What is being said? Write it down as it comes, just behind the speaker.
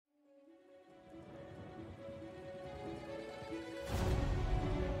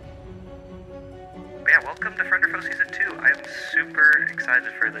welcome to Frienderfo Season 2. I am super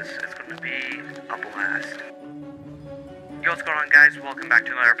excited for this. It's going to be a blast. Yo, what's going on, guys? Welcome back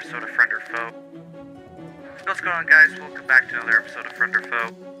to another episode of Frienderfo. Yo, what's going on, guys? Welcome back to another episode of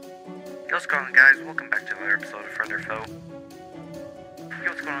Frienderfo. Yo, what's going on, guys? Welcome back to another episode of Frienderfo. Yo,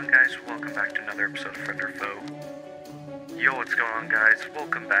 what's going on, guys? Welcome back to another episode of Frienderfo. Yo, what's going on, guys?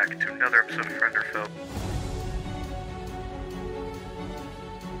 Welcome back to another episode of Frienderfo.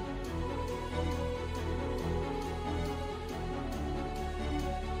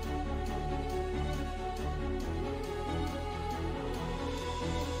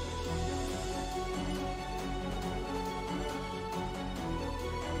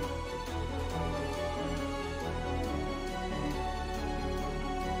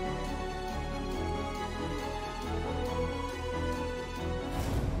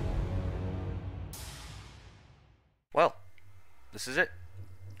 Well, this is it.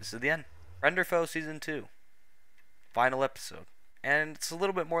 This is the end. Frienderfo Season 2. Final episode. And it's a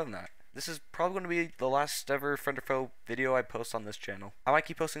little bit more than that. This is probably going to be the last ever Frienderfo video I post on this channel. I might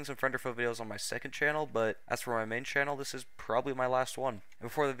keep posting some Frienderfo videos on my second channel, but as for my main channel, this is probably my last one. And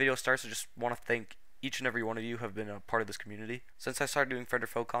before the video starts, I just want to thank each and every one of you who have been a part of this community. Since I started doing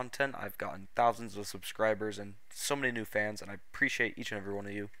Frienderfo content, I've gotten thousands of subscribers and so many new fans, and I appreciate each and every one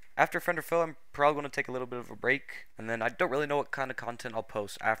of you. After Frienderfo, I'm probably going to take a little bit of a break, and then I don't really know what kind of content I'll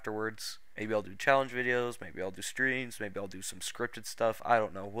post afterwards. Maybe I'll do challenge videos, maybe I'll do streams, maybe I'll do some scripted stuff, I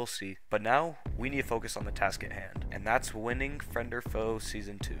don't know, we'll see. But now, we need to focus on the task at hand, and that's winning Frienderfo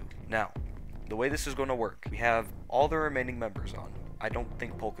Season 2. Now, the way this is going to work, we have all the remaining members on. I don't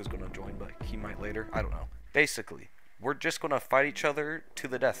think Polka's going to join, but he might later, I don't know. Basically, we're just going to fight each other to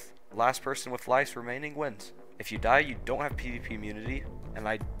the death. Last person with lives remaining wins. If you die, you don't have PvP immunity, and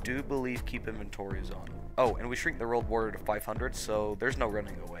I do believe keep inventory is on. Oh, and we shrink the world border to 500, so there's no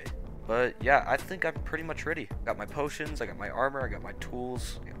running away. But yeah, I think I'm pretty much ready. Got my potions, I got my armor, I got my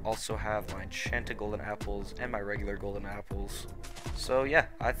tools. I also have my enchanted golden apples and my regular golden apples. So yeah,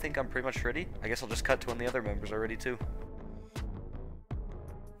 I think I'm pretty much ready. I guess I'll just cut to when the other members are ready too.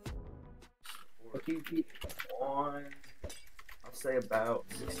 PvP on, I'll say about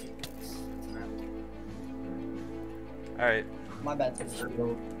 60 minutes. Alright. My bad.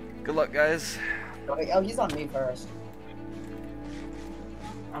 Good luck, guys. Oh, he's on me first.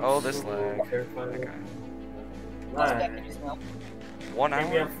 Oh, this lag. Okay. Lag. 1 Maybe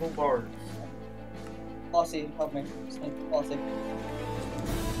hour? I'm full bars. Flossie, help me. Flossie.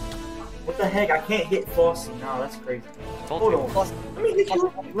 What the heck? I can't hit Flossie. No, that's crazy. Told you. Hold on. Let me hit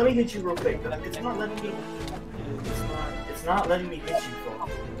you. Let me hit you real quick. It's not letting me. It's not letting me hit you,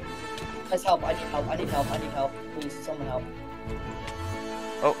 Flossie. Guys, help! I need help! I need help! I need help! Please, someone help!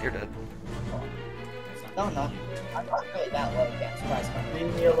 Oh, you're dead. No, I'm not. I'm not really that low against Christ.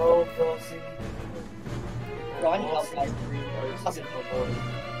 Leave me alone, Flossie. Bro, I need help, guys. Flossie,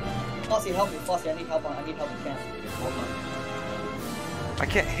 Flossie, help me! Flossie, I need help! I need help! You can't. I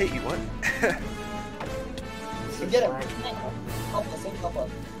can't hit you, what? You get him! Help us! Help us!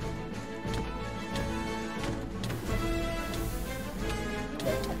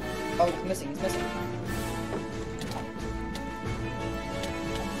 Oh, he's missing! He's missing!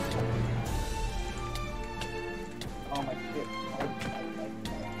 Oh my god!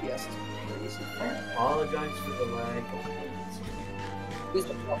 Yes. I apologize for the lag. Please,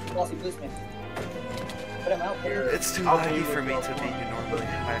 Flossie, please, man. Put him out. It's too laggy for me to beat you normally. I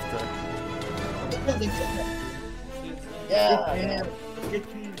have to... Yeah.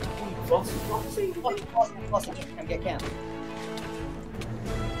 Flossie. Flossie, come get camp.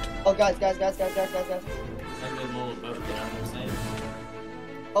 Oh, guys.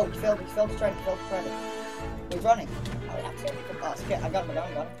 Oh, he failed to try it. He's running. I got him.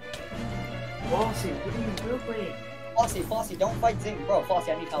 Flossie, what are you doing? Flossie, don't fight Zing. Bro,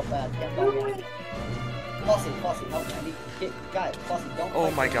 Flossie, I need help bad. Flossie, help me. I need to get... Guys, Flossie, don't Oh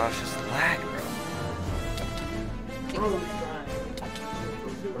fight my Zing. gosh, this lag, bro.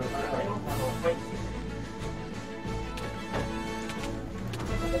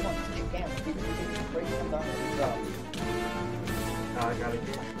 I gotta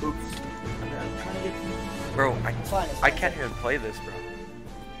get. Oops. I'm trying to get. Bro, It's fine. I can't even play this, bro.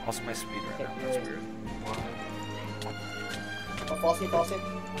 Also my speed right now, that's weird. Oh, Flossie.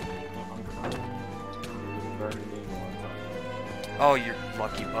 Oh, you're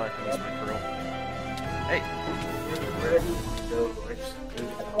lucky butt. That's my pearl. Hey. Ready? No, I just.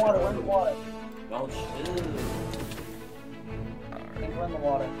 We're in the water. Well, shit. We're in the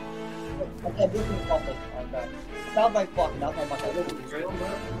water. Okay, this is Flossie. Okay. That was my fuck. I literally.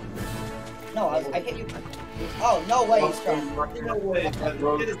 No, I hit you. Oh, no way, he's trying. No way.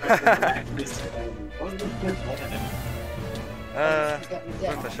 Worth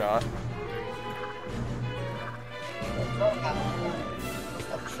a shot.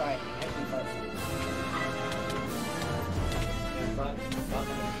 I'm trying.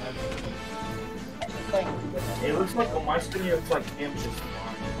 It looks like on my screen it's like him just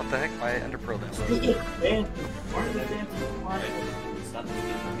What the heck? My ender pearl didn't work. man, why are they dancing?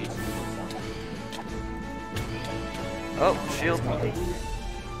 Oh, shield.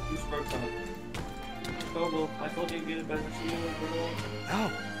 I told you to get a better shield, bro.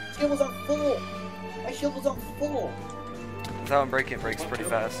 Oh, Shield was on full. My shield was on full. without breaking, it breaks pretty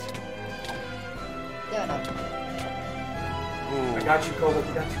fast. Yeah, no. Ooh. I got you, Cole.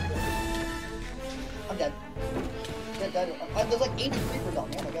 I got you. I'm dead. Dead. There's like 80 creepers on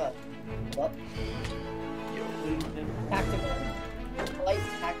me. Oh my god. What? Tactical. Light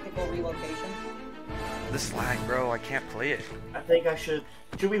tactical relocation. This lag, bro. I can't play it. I think I should.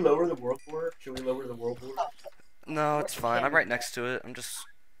 Should we lower the world board? Should we lower the world board? No, it's fine. I'm right next to it. I'm just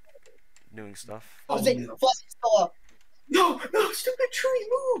doing stuff. Oh, Zing, Flossy still up. No, stupid tree,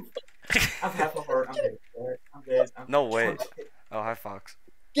 move! I'm half a heart. I'm dead. I'm dead. No way. Oh, hi, Fox.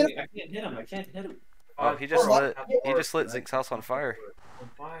 I can't hit him. I can't hit him. Oh, he just lit Zink's house on fire. On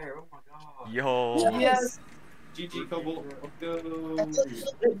fire! Oh my god! Yo. Yes. GG Cobalt. Let's go.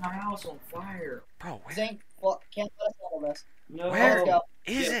 Lit my house on fire! Bro, where Zing, well, can't let us handle this. No. Where? Let's go.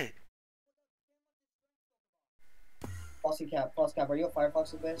 is it? Flossy cap, are you at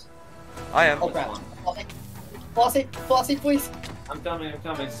Firefox's base? I am. Oh crap. Flossy, please. I'm coming.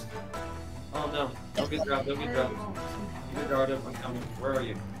 Oh no. Don't get dropped. You can guard him. I'm coming. Where are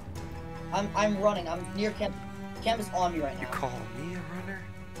you? I'm running. I'm near Cam. Cam is on me right You now. call me a runner?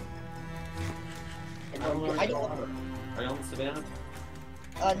 I don't. Are you on the savannah?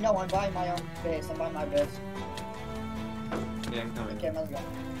 No, I'm buying my own base. I'm buying my base. Yeah, I'm coming. Okay, let's go.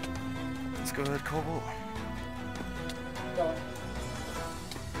 Let's go ahead, Cobalt. Go.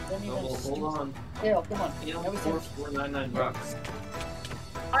 Don't even. Hold on. Here, come on. You know, Now we can.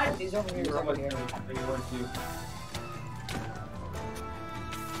 $4.99. He's over here. He's You're over here. going to.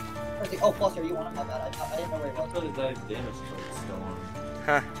 Where's he? Oh, Flosser, you want him? My bad. I didn't know where he I was. thought his damage was still on.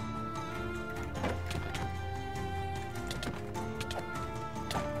 Huh.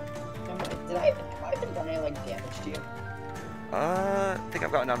 Did I even done any like damage to you? I think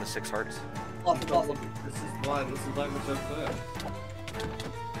I've gotten down to 6 hearts. Flosser. This is why we're so good.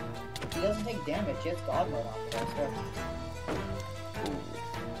 He doesn't take damage. He has God mode on. I swear.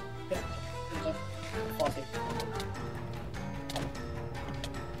 Flossie.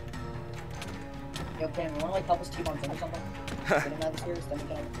 Yo, Cam, you wanna like help us team on thing or something? Get him out of the series, then we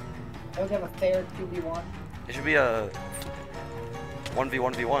can have a fair 2v1. It should be a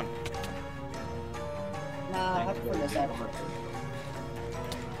 1v1v1. Nah, I have to figure this out.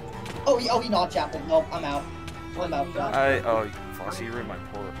 Oh, he not chapel. Nope, I'm out. I'm out. Oh, Flossie, you ruined my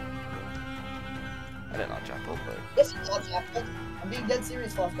port. I did not chapel, but Yes, he not chapel. I'm being dead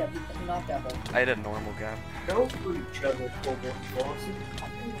serious, Floss Cap. He not chapel. I had a normal gap. Go for each other, Cobalt and Flossie.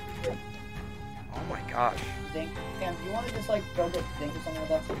 Oh my gosh. Zink. Cam, do you want to just like go get Zink or something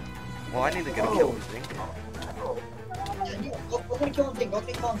with us? Well, I need to get a kill with Zink. Yeah, go get a kill on Zink. Go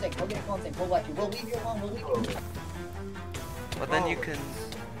get a kill on Zink. We'll let you. We'll leave you alone. We'll leave you. But then you can.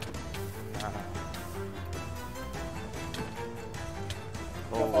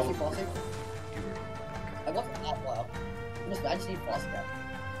 Yo, Flossie. I wasn't that loud. I just need Flossie back.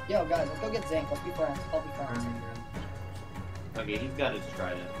 Yo, guys, let's go get Zink. Let's be friends. Let's be friends. Okay, he's got his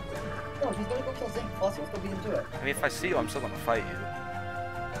trident. No, he's gonna go kill Zink. Flossie, let's go beat him to it. I mean, if I see you, I'm still gonna fight you.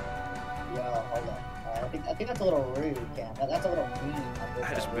 Yo, hold on. I think that's a little rude, Cam. That's a little mean.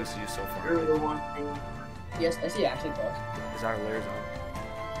 I just boosted you so far. You're the one thing. Yes, I see you actually close. Is our layers on?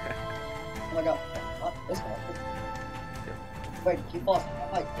 Oh my god. What? This guy. Wait, keep Flossie.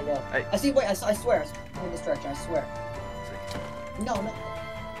 Hey. Hey. I see, wait, I swear. I'm in this direction, I swear. No.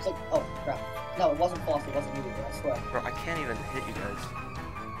 It's like, oh, crap. No, it wasn't Flossie, it wasn't you, I swear. Bro, I can't even hit you guys.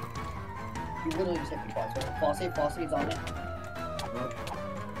 You literally just hit me twice. Flossie, he's on me.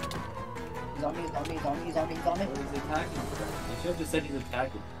 He's on me. What is he attacking? You should have just said he's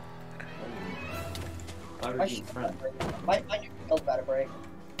attacking. Why My would you shield's friend? about to break. My new shield's about to break.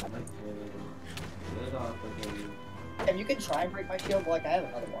 Get it off, okay. And you can try and break my shield, but like, I have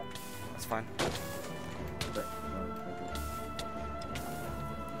another one. That's fine.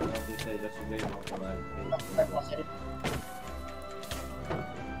 Right, Flossie, I didn't-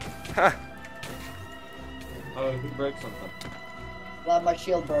 Ha! Oh, who broke something? My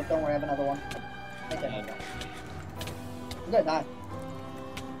shield broke, don't worry, I have another one. Okay. I'm gonna die.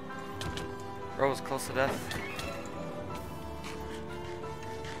 Bro was close to death.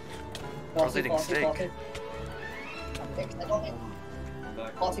 I was Flossy, eating flossy, steak. flossy. I'm fixed. I don't think. I'm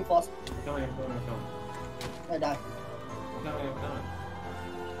back. Flossy, flossy. I'm coming, I'm coming, I'm coming. I die. I'm coming, I'm coming.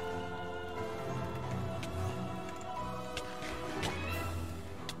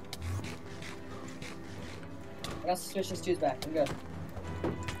 I got suspicious Jews back. I'm good.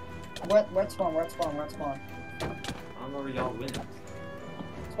 We're at spawn. We're at spawn. We're at spawn. I don't know where y'all went.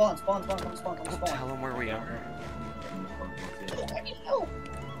 Spawn, spawn, spawn, come spawn, come Don't spawn. tell him where we are. I need help.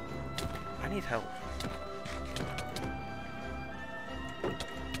 I need help.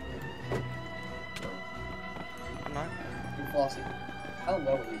 I'm not. You flossy. How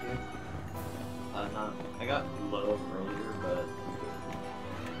low are you, dude? Nah, I got low earlier, but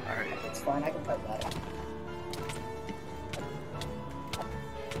Alright. It's fine. I can fight that.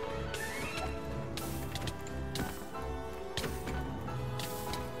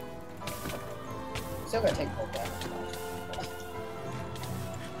 Still gotta take full damage.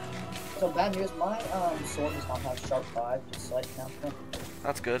 So bad news, my sword does not have sharp 5, just slight announcement.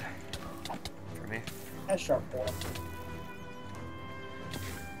 That's good. For me. It has sharp 4.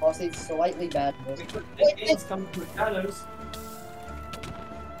 Also, slightly bad news. it's coming from the shadows.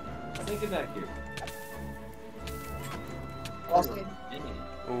 Let's get back here. Also,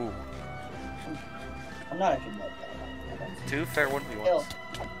 Ooh. I'm not actually dead. 2 fair 1v1s. Kill.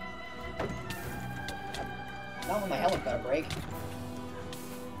 Not when my helmet got a break.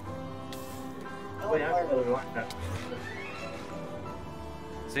 No, Wait, I fire- really like that.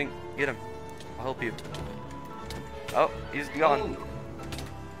 Zing, get him. I'll help you. Oh, he's gone.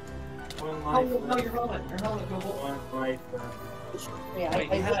 One Oh, life. no, your helmet, go One life. Yeah, Wait,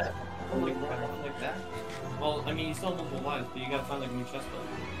 I you had like that? Well, I mean, you still have multiple lives, but you gotta find like a new chest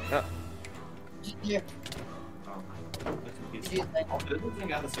plate. yeah, Oh, that's confusing. yeah, Is this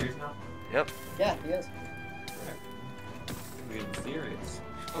thing out of the series now? Yep. yeah, he is. We're getting serious.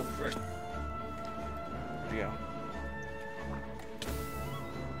 Oh, frick. There you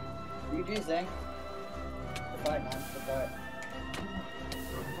go. GG, Zang. Good fight, man. Good fight.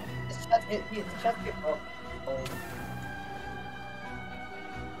 His chest get broke. Oh.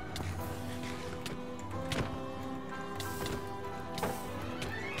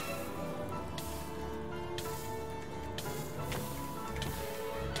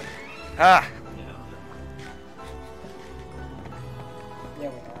 Ah! Yeah. Yeah,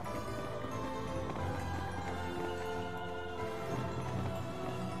 we are.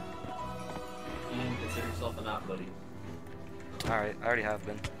 And consider yourself a knot, buddy. Alright, I already have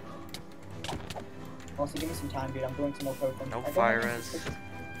been. Also, give me some time, dude. I'm doing some more potions. No I don't fire have res. suspicious-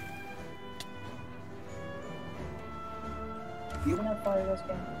 Do you even have fire res,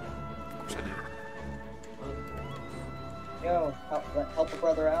 game? Of course I do. Yo, help a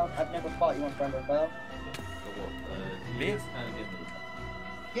brother out. I've never fought you on friend or foe. Me? He is kind of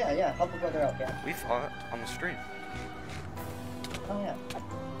getting Yeah, help a brother out, yeah. We fought on the stream. Oh yeah,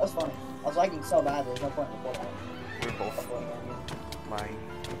 that's funny. I was lagging so bad, there's no point in reporting it. We were both Reporting it. lying.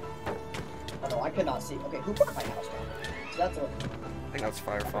 Oh no, I could not see. Okay, who burned my house down? So that's what. I think that's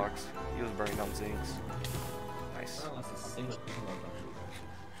Firefox. He was burning down Zings. Nice. I don't know if it's a single thing about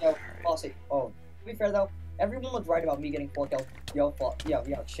Yo, Alright. Flossie. Oh, to be fair though, everyone was right about me getting 4 kills. Yo,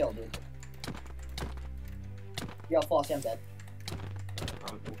 yo, chill, dude. Yo, Flossie, I'm dead.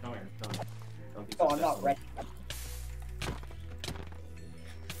 I'm coming, I'm coming. Don't be Oh, so I'm not desperate. ready.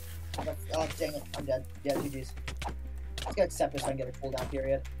 Oh, dang it, I'm dead. Yeah, GG's. Let's go accept this so I can get a cooldown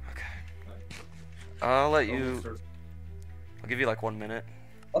period. Okay. I'll let you. I'll give you like 1 minute.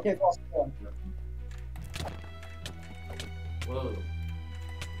 Okay, Flossie, go on. Whoa.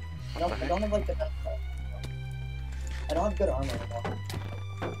 I don't have like the best. I don't have good armor anymore.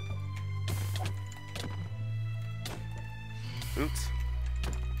 Oops.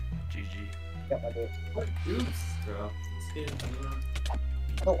 GG. Got my boots. What juice, bro? This kid, you know.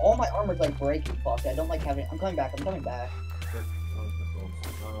 No, all my armor's like breaking, Flossie. I don't like having. I'm coming back. I'm coming back.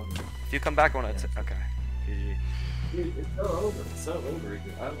 If you come back, I want to. Okay. GG. Dude, it's so over. It's so over.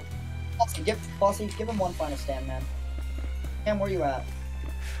 I don't... Flossie, give him one final stand, man. Cam, where you at?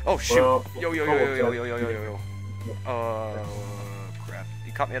 Oh shoot! Well, Yo yo yo yo yo yo yo yo yo yo. Crap!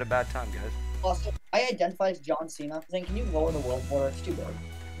 You caught me at a bad time, guys. Flossie, I identify as John Cena. Then can you lower the world border? It's too big.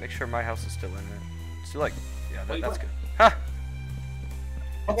 Make sure my house is still in it. So like, yeah, Wait, that's what? good. Ha!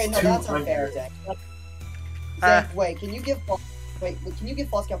 Okay, no, that's unfair, Zach. Ah. Zach, wait, can you give can you give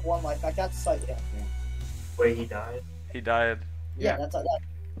Flossie one life back? That's slightly unfair. Wait, he died? He died. Yeah, that's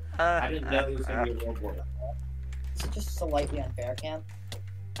I didn't know there was gonna be a world war. it's just slightly unfair, Cam.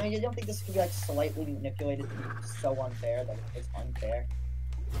 I mean, you don't think this could be like slightly manipulated to be so unfair that it's unfair?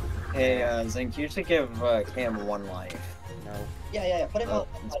 Hey, Hey, Zink, you should give Cam 1 life. No, Yeah. Put him out.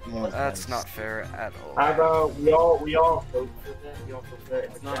 It's more that's than- not fair at all. How about we all vote for that? We all vote for that.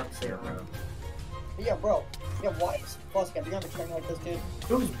 It's not fair, bro. But yeah, bro. Yeah, why is Flossy Cap? You're gonna be training like this, dude.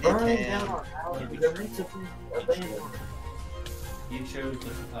 Who's burning Hey, down Cam. our house? There needs to be a ban. He chose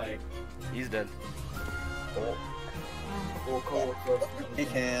the like. He's dead. We'll call it close. Hey,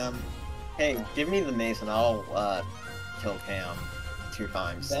 Cam. Hey, give me the mace and I'll, kill Cam 2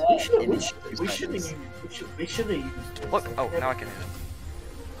 times. Bet. We should In have 2 used. seconds. We should have used this. Look, oh, now I can hit it.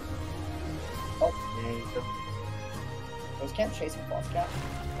 Yeah, Was Cam chasing Flossy Cap?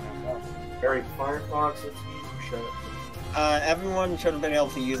 Oh, Eric Firefox, let's use shut up. Everyone should have been able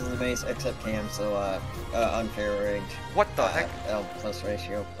to use the mace except Cam, so, unfair rigged. What the heck? L plus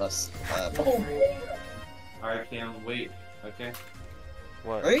ratio plus, Alright, Cam, wait. Okay.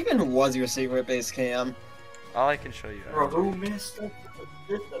 What? Or even was your secret base, Cam? All I can show you. Bro, who missed it?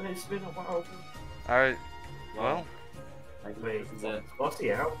 It's been a while. Alright, well, Wait, This is it. what's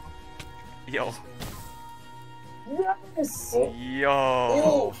the out? yo. Yes! Oh,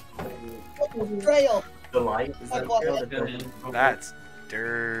 Yo. Betrayal! the light. Is that That's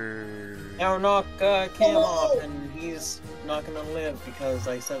dirt. Now knock, Cam off, and he's not gonna live because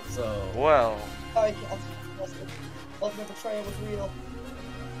I said so. Well, Sorry, the betrayal was real.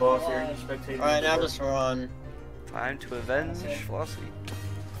 Boss, you're spectating. Alright, now just run. time to avenge Flossie.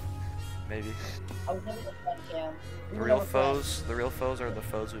 Maybe. I was never a friend, Cam. We The were real never friends. foes, the real foes are the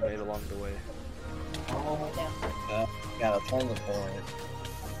foes we made along the way. Oh, Cam. Got a ton of point.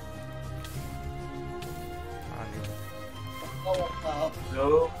 I mean, Oh,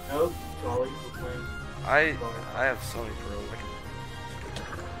 No, Charlie, we're playing. I have so many pearls.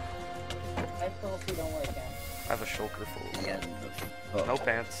 I feel if we don't work, Cam. I have a shulker full. The end of No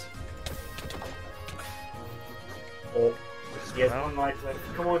pants. Oh, he has No. one life left.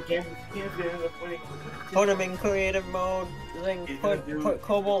 Come on, Cam, Cam's gonna end up winning. Put him in creative mode. Zing, He's put gonna do-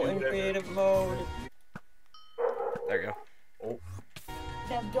 Cobalt do in whatever. creative mode. There you go.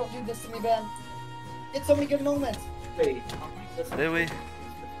 Cam, don't do this to me, Ben. Get so many good moments. Wait, Did we?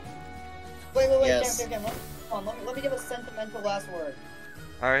 Wait, Yes. Cam. Let me give a sentimental last word.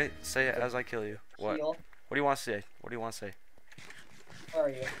 Alright, say it as I kill you. What? Heal. What do you want to say? What do you want to say? Where are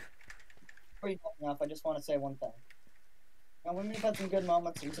you? Before you talk enough, I just want to say one thing. Now, we've had some good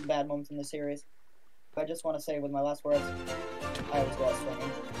moments and some bad moments in this series. But I just want to say with my last words, I was well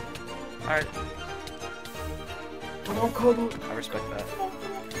swinging. Alright, come on, Kobo. I respect that.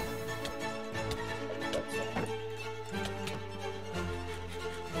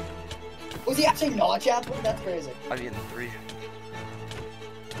 Was he actually not Japanese? That's crazy. I've eaten 3.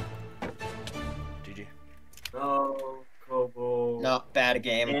 GG. No, Kobo. Not bad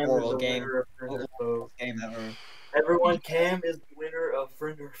game, Cam is horrible the game. winner of Friend or Foe. Game ever. Everyone, Cam is the winner of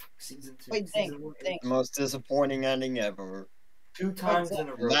Friend or Foe Season 2. Wait, Season 1. think. The most disappointing ending ever. 2 times in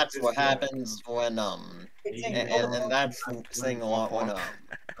a row. And that's Good what job. happens when, and that's saying a lot when,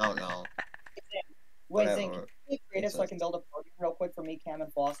 oh no. Wait, whatever. Zink, can you be creative so I can build a podium real quick for me, Cam,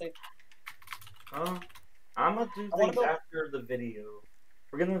 and Flossie? I'm gonna do I wanna things go- after the video.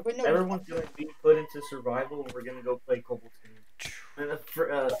 We're gonna. Wait, no, everyone's gonna be put into survival, and we're gonna go play Cobalt 2. And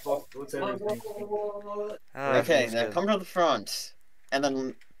what's everything? Okay, feels now good. come to the front. And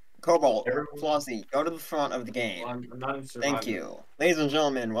then, Cobalt, Everyone- Flossie, go to the front of the game. I'm not in Thank you. Ladies and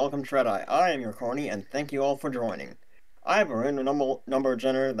gentlemen, welcome to Red Eye. I am your Corny, and thank you all for joining. I have a random number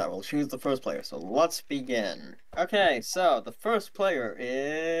generator that will choose the first player, so let's begin. Okay, so the first player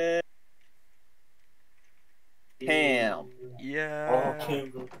is Cam. Yeah. Oh,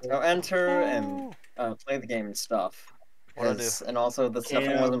 Cam. So enter and Ooh. play the game and stuff. What'd I do? 'Cause- And also, the stuff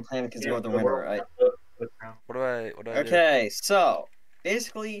Cam. wasn't playing because you're the winner, right? What do I do? Okay, so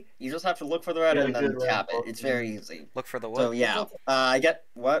basically, you just have to look for the red Yeah, and then good tap it. red. It's very easy. Look for the what? So yeah, I get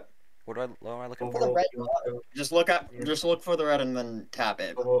what? What am I looking For for? the red Just look for the red and then tap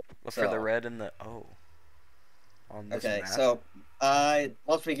it. Look for so- the red and the on this Okay, map. so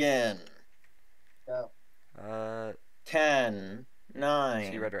let's begin. Go. 10,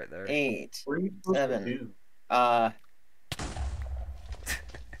 9, see red right there. 8. What are you supposed 7. to do?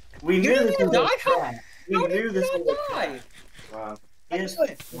 We You knew didn't this even was a die? trap. We How knew did this you was not a die? trap. Wow. I Yes. knew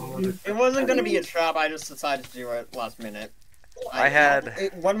it. It wasn't gonna be a trap. I just decided to do it last minute. I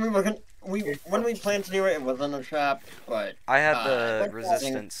had When we planned to do it, it wasn't a trap. But I had Uh, the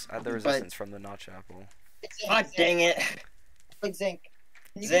resistance. I had the but- resistance from the notch apple. god dang it, Wait, Zink.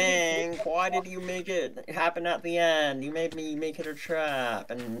 Can you Zang! Why did you make it happen at the end? You made me make it a trap,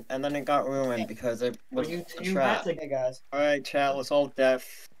 and then it got ruined because it was Well, a you trap. had to Hey, guys. All right, chat. Let's all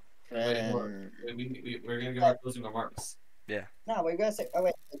deaf. We're gonna give our closing remarks. Yeah. No, we gotta say. Oh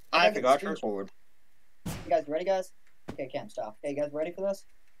wait. I gotta get the forgot to screenshot. record. You guys ready, guys? Okay, Cam, stop. Okay, you guys ready for this?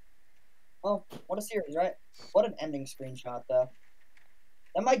 Oh, what a series, right? What an ending screenshot, though.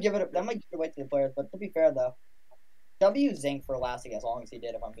 That might give it away to the players, but to be fair, though, W Zink for lasting as long as he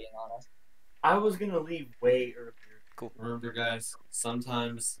did, if I'm being honest. I was gonna leave way earlier. Cool. Remember, guys,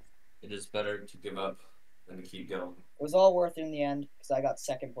 sometimes it is better to give up than to keep going. It was all worth it in the end because I got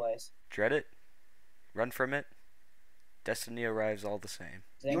second place. Dread it. Run from it. Destiny arrives all the same.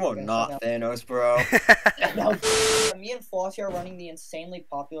 Zink, You you're are gonna not shut Thanos, bro. down. No, me and Flossie are running the insanely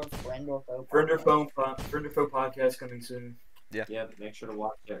popular Friend or Foe. Friend or Foe podcast coming soon. Yeah, but make sure to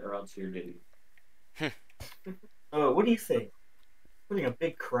watch it or else you're diddy. What do you think? Putting a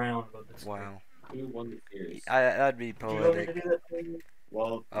big crown above this. Wow. Who won the series? That'd be Do you want me to poetic. do that thing?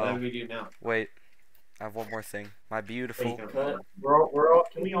 Well, Oh. what do we do now? Wait. I have one more thing. My beautiful. Wait, cut. We're all.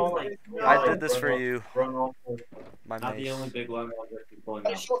 Can we all like? I did this for you. Run all. My Not the mace. only big logo I'm going to be pulling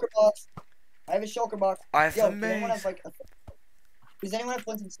I have a out. shulker box. I have a shulker box. I have Yo, the does anyone mace. have does anyone have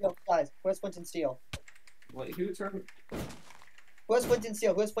flint and steel? Guys, who has flint and steel? Wait, who turned? Who has flint and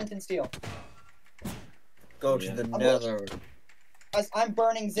steel? Who has flint and steel? Go to Yeah. the nether. Guys, I'm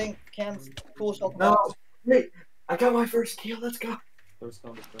burning Zinc Cam's cool shulker No, box. wait! I got my first kill. Let's go. First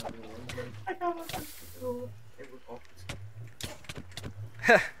on the front. I got my first kill. It was awful.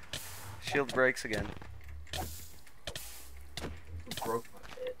 Shield breaks again. Broke my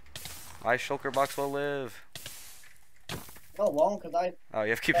head. My shulker box will live. No, long because Oh, you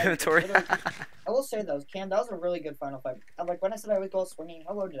have to keep Yeah, inventory. literally- I will say though, Cam, that was a really good final fight. I'm like when I said I would go swinging,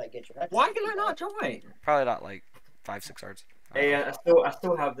 how low did I get you? Why can I not join? Probably not like 5-6 yards. Hey, I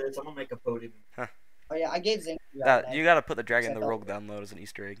still have this. I'm gonna make a podium. Oh yeah, I gave Zinc. You gotta put the dragon in the rogue download as an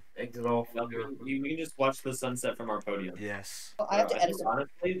Easter egg. Exit off. You can just watch the sunset from our podium. Yes. I have to edit think, some.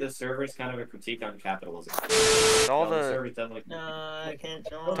 honestly, the server is kind of a critique on capitalism. To all the the server's definitely I can't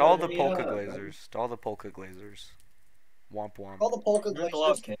join. to all the Yeah. polka glazers. To all the polka glazers. Womp womp. All the polka There's a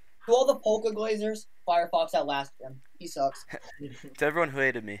lot glazers. of kids. To all the polka glazers, Firefox outlasted him. He sucks. To everyone who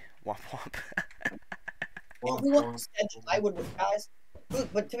hated me. Womp womp. Everyone said I would win, guys.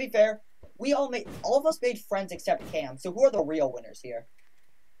 But to be fair, all of us made friends except Cam. So who are the real winners here?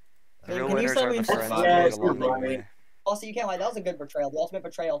 The real Can you winners send are me the some friends five who Yeah, get along the right. way. Also, you can't lie. That was a good betrayal. The ultimate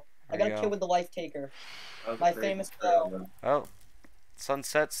betrayal. I There got you a go. kill with the life taker. That was My a great famous betrayal. Oh. Sun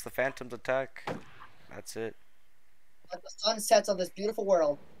sets, the phantoms attack. That's it. At the sun sets on this beautiful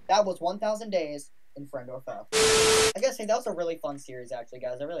world. That was 1,000 days in Friend or Foe. I gotta say, that was a really fun series, actually,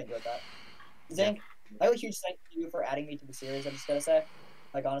 guys. I really enjoyed that. Zink, I have a huge thank you for adding me to the series, I'm just gonna say.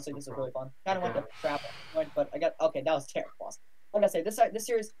 Like, honestly, this was really fun. Kind of went to crap, but I got... Okay, that was terrible. Like I say, this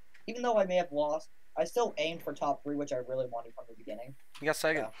series, even though I may have lost, I still aimed for top 3, which I really wanted from the beginning. You got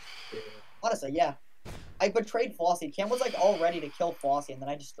second. Honestly, yeah. I betrayed Flossie. Cam was, like, all ready to kill Flossie, and then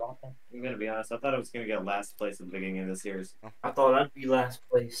I just dropped him. I'm gonna be honest, I thought I was gonna get last place at the beginning of the series. I thought I'd be last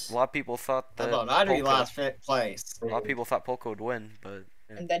place. A lot of people thought I that thought I'd be Polka, last place. a lot of people thought Polka would win, but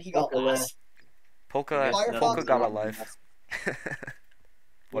yeah. And then he got Okay, last. Polka Firefox- Polka got a life.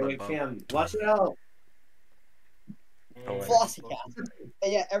 What a Wait, bum. Cam, watch it out! Oh, wait. Flossie Cam.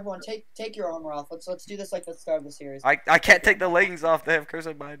 But yeah, everyone, take your armor off. Let's do this like the start of the series. I can't take the leggings off. They have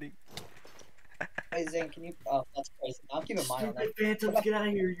cursor binding. Hey, Zink, can you... Oh, that's crazy. I'm keeping mine on that. Stupid Phantoms, get out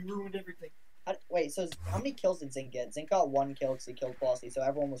of here! You ruined everything. Wait, so how many kills did Zink get? Zink got 1 kill because he killed Flossie, so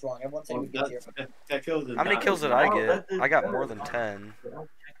everyone was wrong. Everyone said he would get 0. That kills it. How many kills did I get? I got more than 10. I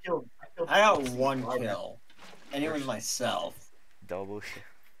killed I got 1 kill. And it was myself. Double.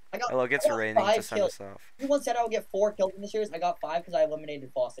 I got, Hello, it's I got raining 5 to send kills. us off. Everyone said I would get 4 kills in the series. I got 5 because I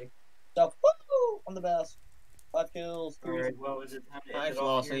eliminated Flossie. So, woo! I'm the best. 5 kills. Alright, well, is it time to Hi, end it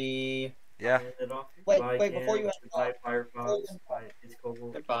off here? Flossie. Yeah. End it off? Wait, Goodbye, wait, before Cam. you end Goodbye, off- Firefox. Goodbye, it's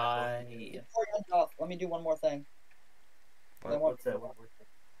Kobo. Goodbye. Before you end off, let me do one more thing. What's that one more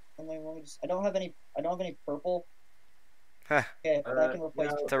thing? Let me just... I don't have any purple. Huh. Okay, but I can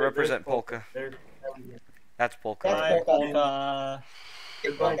replace... To represent Polka. There's That's Polka. That's Bye, Polka. Polka.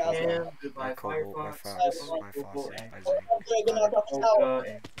 Goodbye, Polka. Cam. Goodbye, My Kobo, my Firefox. Fox, Goodbye, my Kobo, Fawcett, and my Okay, Zing. good night, Dr. Tower. Polka,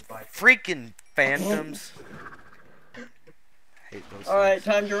 and goodbye. Freaking phantoms. Hate those Alright,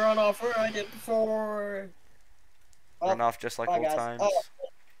 things. time to run off where I did before. Run off just like Bye, old guys. times. Oh.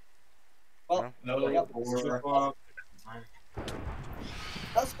 Well, No, Yep. Goodbye.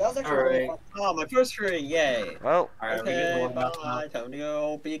 that was actually really fun. Oh, my first tree, yay. Well, Alright, we Okay, get one last bye. Time to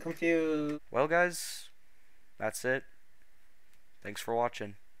go be confused. well, guys, that's it. Thanks for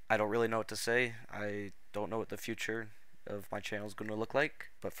watching. I don't really know what to say. I don't know what the future of my channel is going to look like,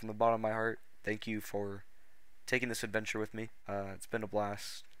 but from the bottom of my heart, thank you for taking this adventure with me. It's been a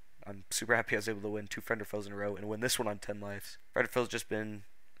blast. I'm super happy I was able to win 2 Friend or Foes in a row and win this one on 10 lives. Friend or Foes just been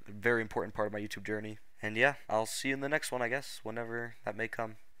a very important part of my YouTube journey. And yeah, I'll see you in the next one, I guess, whenever that may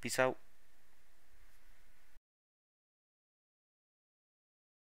come. Peace out.